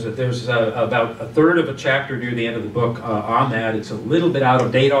impact. There's about a third of a chapter near the end of the book on that. It's a little bit out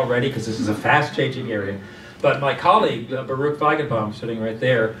of date already because this is a fast-changing area. But my colleague, Baruch Feigenbaum, sitting right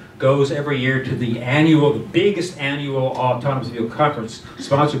there, goes every year to the biggest annual autonomous vehicle conference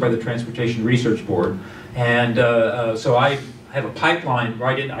sponsored by the Transportation Research Board. And so I have a pipeline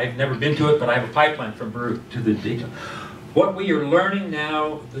right in. I've never been to it, but I have a pipeline from Baruch to the detail. What we are learning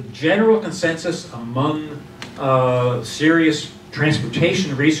now, the general consensus among serious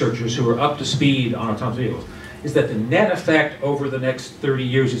transportation researchers who are up to speed on autonomous vehicles, is that the net effect over the next 30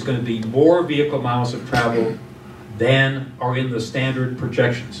 years is going to be more vehicle miles of travel than are in the standard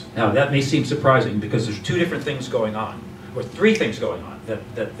projections. Now that may seem surprising because there's two different things going on, or three things going on,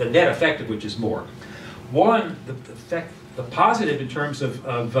 that the net effect of which is more. One, the positive in terms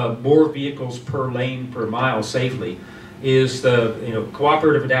of more vehicles per lane per mile safely is the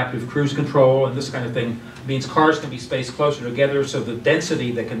cooperative adaptive cruise control, and this kind of thing means cars can be spaced closer together, so the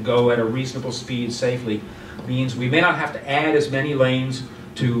density that can go at a reasonable speed safely means we may not have to add as many lanes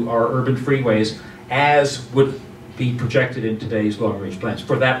to our urban freeways as would be projected in today's long-range plans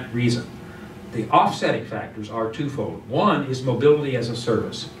for that reason. The offsetting factors are twofold. One is mobility as a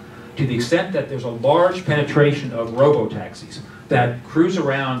service. To the extent that there's a large penetration of robo-taxis that cruise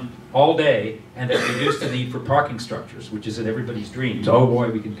around all day and that reduce the need for parking structures, which is in everybody's dreams. Oh boy,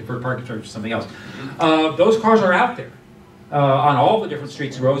 we can convert parking structures to something else. Those cars are out there on all the different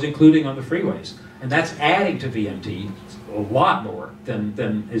streets and roads, including on the freeways. And that's adding to VMT a lot more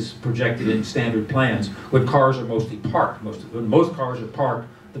than is projected in standard plans when cars are mostly parked. When most cars are parked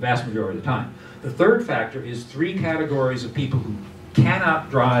the vast majority of the time. The third factor is three categories of people who cannot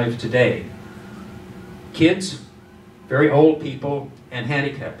drive today. Kids, very old people, and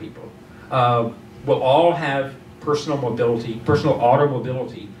handicapped people will all have personal mobility, personal auto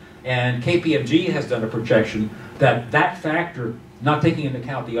mobility, and KPMG has done a projection that factor, not taking into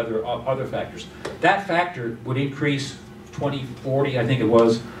account the other factors, that factor would increase 2040, I think it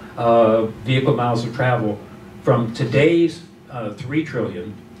was, vehicle miles of travel from today's 3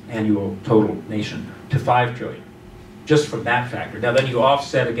 trillion annual total nation to 5 trillion, just from that factor. Now then you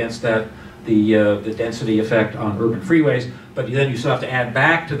offset against that the density effect on urban freeways, but then you still have to add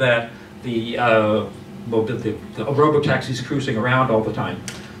back to that the robo-taxis cruising around all the time.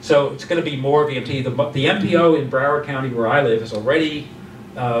 So it's going to be more VMT. The MPO in Broward County, where I live, is already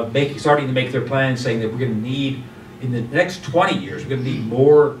starting to make their plans, saying that we're going to need, in the next 20 years, we're going to need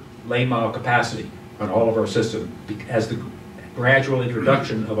more lane mile capacity on all of our system as the gradual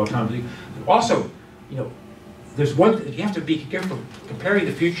introduction of autonomy. Also, there's one, you have to be careful comparing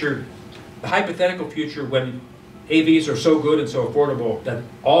the future, the hypothetical future when AVs are so good and so affordable that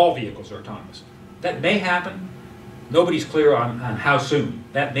all vehicles are autonomous. That may happen. Nobody's clear on how soon.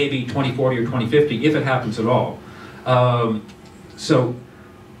 That may be 2040 or 2050, if it happens at all. So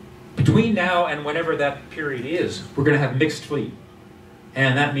between now and whenever that period is, we're going to have mixed fleet.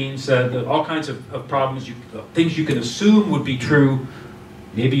 And that means that all kinds of problems, things you can assume would be true.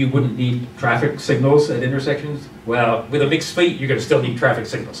 Maybe you wouldn't need traffic signals at intersections. Well, with a mixed fleet, you're going to still need traffic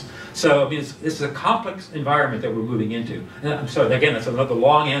signals. So, I mean, this is a complex environment that we're moving into. And I'm sorry, again, that's another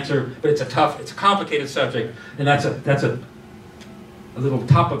long answer, but it's a complicated subject, and that's a little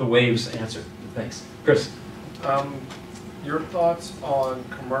top of the waves answer. Thanks. Chris. Your thoughts on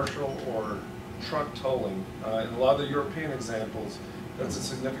commercial or truck tolling? In a lot of the European examples, that's a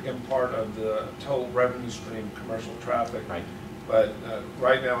significant part of the toll revenue stream, commercial traffic. Right. But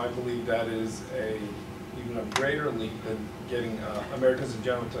right now, I believe that is even a greater leap in getting Americans in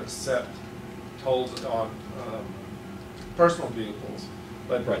general to accept tolls on personal vehicles.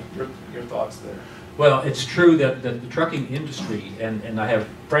 But Right. your thoughts there? Well, it's true that the trucking industry, and I have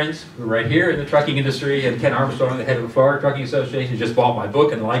friends who are right here in the trucking industry, and Ken Armstrong, the head of the Florida Trucking Association, just bought my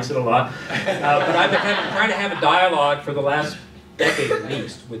book and likes it a lot. But I've been trying to have a dialogue for the last decade at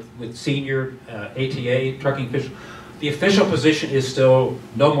least with senior ATA trucking officials. The official position is still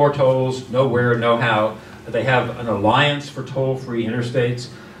no more tolls, no where, no how. They have an alliance for toll-free interstates.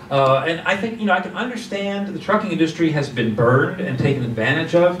 And I think, you know, I can understand the trucking industry has been burned and taken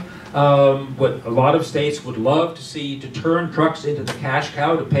advantage of. What a lot of states would love to see, to turn trucks into the cash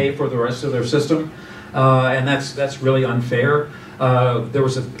cow to pay for the rest of their system. And that's really unfair. There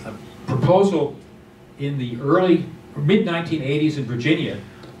was a proposal in the mid-1980s in Virginia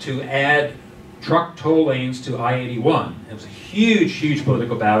to add truck toll lanes to I-81. It was a huge, huge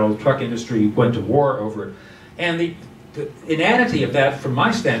political battle. The truck industry went to war over it. And the inanity of that, from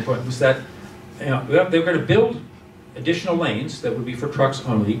my standpoint, was that, you know, they were going to build additional lanes that would be for trucks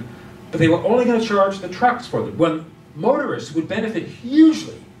only, but they were only going to charge the trucks for them, when motorists would benefit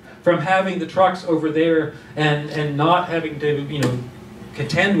hugely from having the trucks over there and not having to, you know,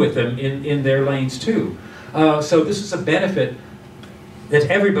 contend with them in their lanes too. So this is a benefit that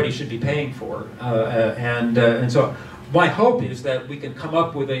everybody should be paying for, and so my hope is that we can come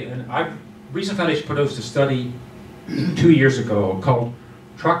up with Reason Foundation proposed a study 2 years ago called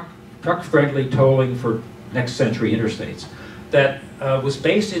Truck-Friendly Tolling for Next Century Interstates that was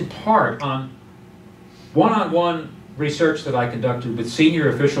based in part on one-on-one research that I conducted with senior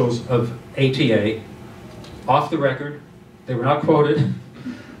officials of ATA, off the record. They were not quoted,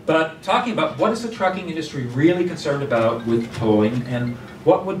 but talking about what is the trucking industry really concerned about with tolling and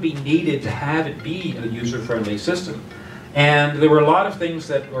what would be needed to have it be a user-friendly system. And there were a lot of things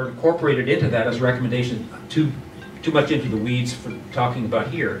that were incorporated into that as recommendations, too much into the weeds for talking about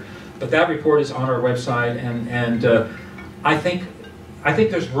here. But that report is on our website, and I think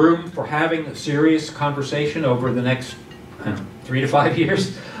there's room for having a serious conversation over the next, I don't know, 3 to 5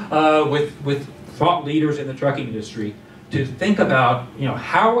 years with thought leaders in the trucking industry to think about, you know,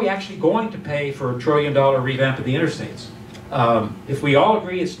 how are we actually going to pay for a $1 trillion revamp of the interstates? If we all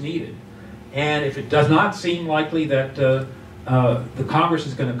agree it's needed, and if it does not seem likely that the Congress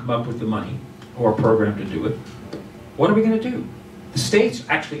is going to come up with the money or a program to do it, what are we going to do? The states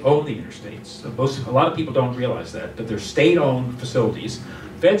actually own the interstates. A lot of people don't realize that, but they're state-owned facilities.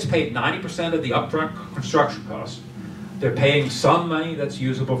 Feds paid 90% of the upfront construction costs. They're paying some money that's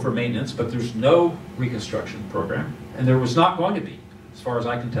usable for maintenance, but there's no reconstruction program, and there was not going to be, as far as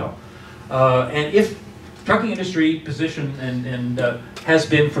I can tell. And if trucking industry position and has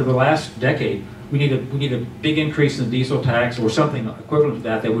been for the last decade, we need a big increase in the diesel tax or something equivalent to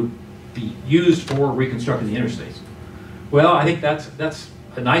that would be used for reconstructing the interstates. Well, I think that's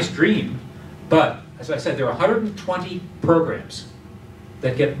a nice dream, but as I said, there are 120 programs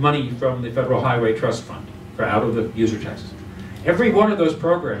that get money from the Federal Highway Trust Fund for out of the user taxes. Every one of those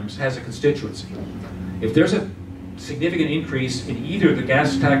programs has a constituency. If there's a significant increase in either the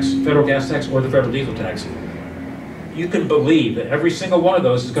gas tax, federal gas tax, or the federal diesel tax, you can believe that every single one of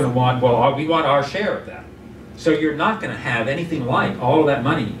those is going to want, well, we want our share of that. So you're not going to have anything like all of that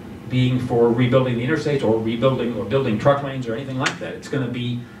money being for rebuilding the interstates or rebuilding or building truck lanes or anything like that. It's going to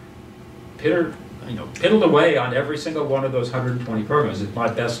be piddled away on every single one of those 120 programs. It's my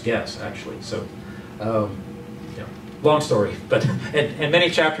best guess, actually. So, long story, but and many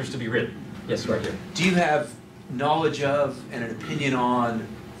chapters to be written. Yes, right here. Do you have knowledge of and an opinion on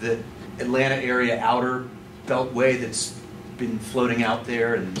the Atlanta area outer beltway that's been floating out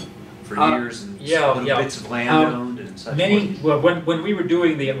there and for years, and little bits of land owned and such? Well, when we were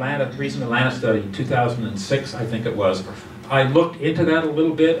doing the recent Atlanta study in 2006, I think it was, I looked into that a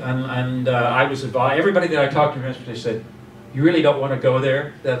little bit, and I was advised, everybody that I talked to in transportation said, you really don't want to go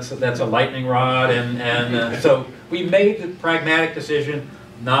there. That's a lightning rod, and so we made the pragmatic decision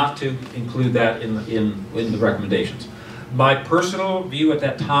not to include that in the recommendations. My personal view at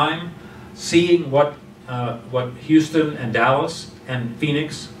that time, seeing what Houston and Dallas and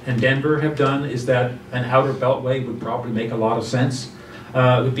Phoenix and Denver have done, is that an outer beltway would probably make a lot of sense.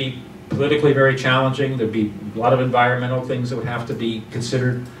 It would be politically very challenging. There'd be a lot of environmental things that would have to be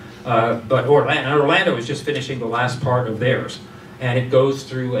considered. But Orlando is just finishing the last part of theirs, and it goes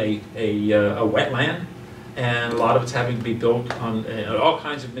through a wetland, and a lot of it's having to be built on, all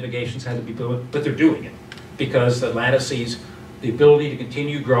kinds of mitigations had to be built, but they're doing it because Atlanta sees the ability to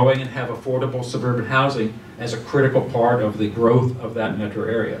continue growing and have affordable suburban housing as a critical part of the growth of that metro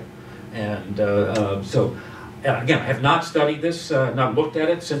area. And so again, I have not studied this, not looked at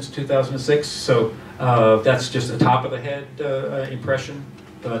it since 2006, so that's just a top-of-the-head impression.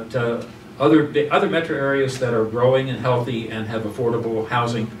 But other metro areas that are growing and healthy and have affordable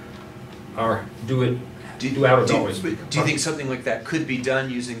housing do out of always. Do you think something like that could be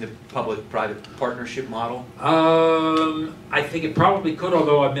done using the public-private partnership model? I think it probably could,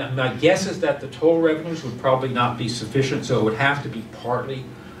 although my guess is that the toll revenues would probably not be sufficient, so it would have to be partly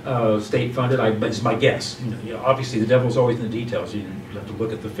state funded. It's my guess. You know, obviously, the devil's always in the details. You have to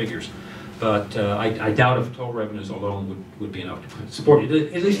look at the figures. But I doubt if toll revenues alone would be enough to support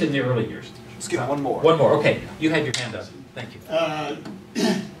it, at least in the early years. Let's get one more. One more. Okay, you had your hand up. Thank you.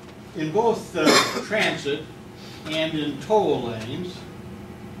 In both transit and in toll lanes,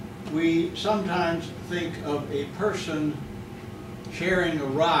 we sometimes think of a person sharing a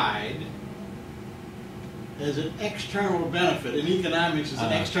ride as an external benefit. In economics, it's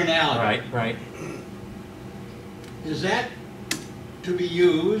an externality. Right. Is that to be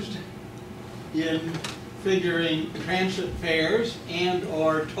used in figuring transit fares and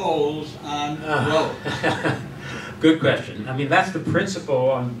or tolls on roads? Good question. I mean, that's the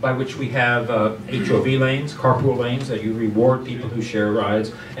principle by which we have HOV lanes, carpool lanes, that you reward people who share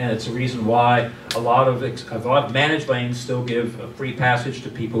rides, and it's a reason why a lot of managed lanes still give a free passage to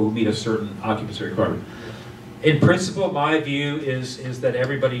people who meet a certain occupancy requirement. In principle, my view is that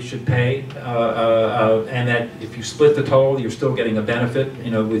everybody should pay, and that if you split the toll, you're still getting a benefit.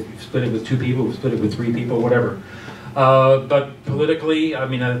 You know, if you split it with 2 people, you split it with 3 people, whatever. But politically, I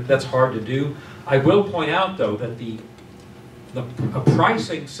mean, that's hard to do. I will point out, though, that a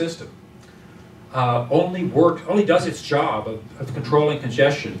pricing system only does its job of controlling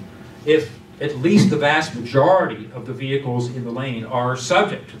congestion if at least the vast majority of the vehicles in the lane are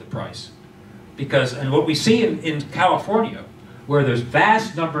subject to the price. Because, and what we see in California, where there's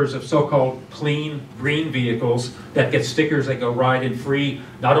vast numbers of so-called clean, green vehicles that get stickers that go ride in free,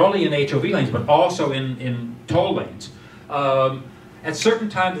 not only in HOV lanes, but also in toll lanes. At certain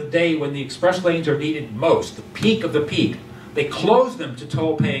times of the day when the express lanes are needed most, the peak of the peak, they close them to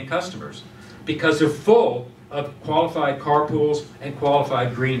toll-paying customers because they're full of qualified carpools and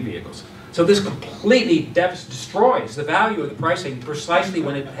qualified green vehicles. So this completely destroys the value of the pricing precisely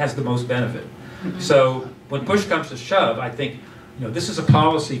when it has the most benefit. So when push comes to shove, I think this is a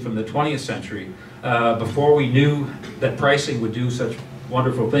policy from the 20th century, before we knew that pricing would do such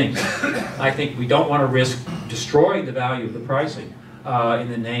wonderful things. I think we don't want to risk destroying the value of the pricing in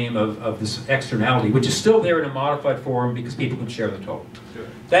the name of this externality, which is still there in a modified form because people can share the toll.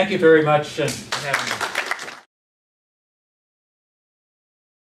 Thank you very much for having me.